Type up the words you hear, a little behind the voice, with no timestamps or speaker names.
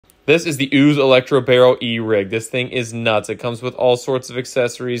This is the Ooze Electro Barrel E-Rig. This thing is nuts. It comes with all sorts of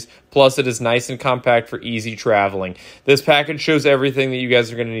accessories, plus it is nice and compact for easy traveling. This package shows everything that you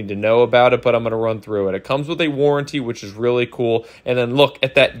guys are going to need to know about it, but I'm going to run through it. It comes with a warranty, which is really cool. And then look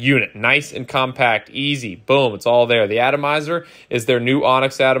at that unit. Nice and compact, easy. Boom, it's all there. The atomizer is their new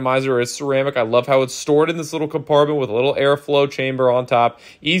Onyx atomizer. It's ceramic. I love how it's stored in this little compartment with a little airflow chamber on top.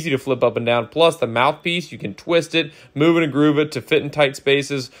 Easy to flip up and down. Plus the mouthpiece, you can twist it, move it and groove it to fit in tight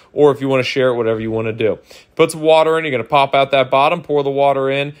spaces, or if you want to share it, whatever you want to do. Put some water in, you're going to pop out that bottom, pour the water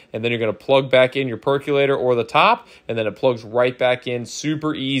in, and then you're going to plug back in your percolator or the top, and then it plugs right back in.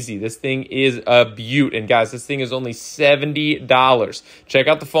 Super easy. This thing is a beaut. And guys, this thing is only $70. Check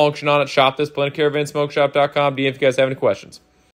out the function on it. Shop this, PlanetCaravanSmokeShop.com. DM if you guys have any questions.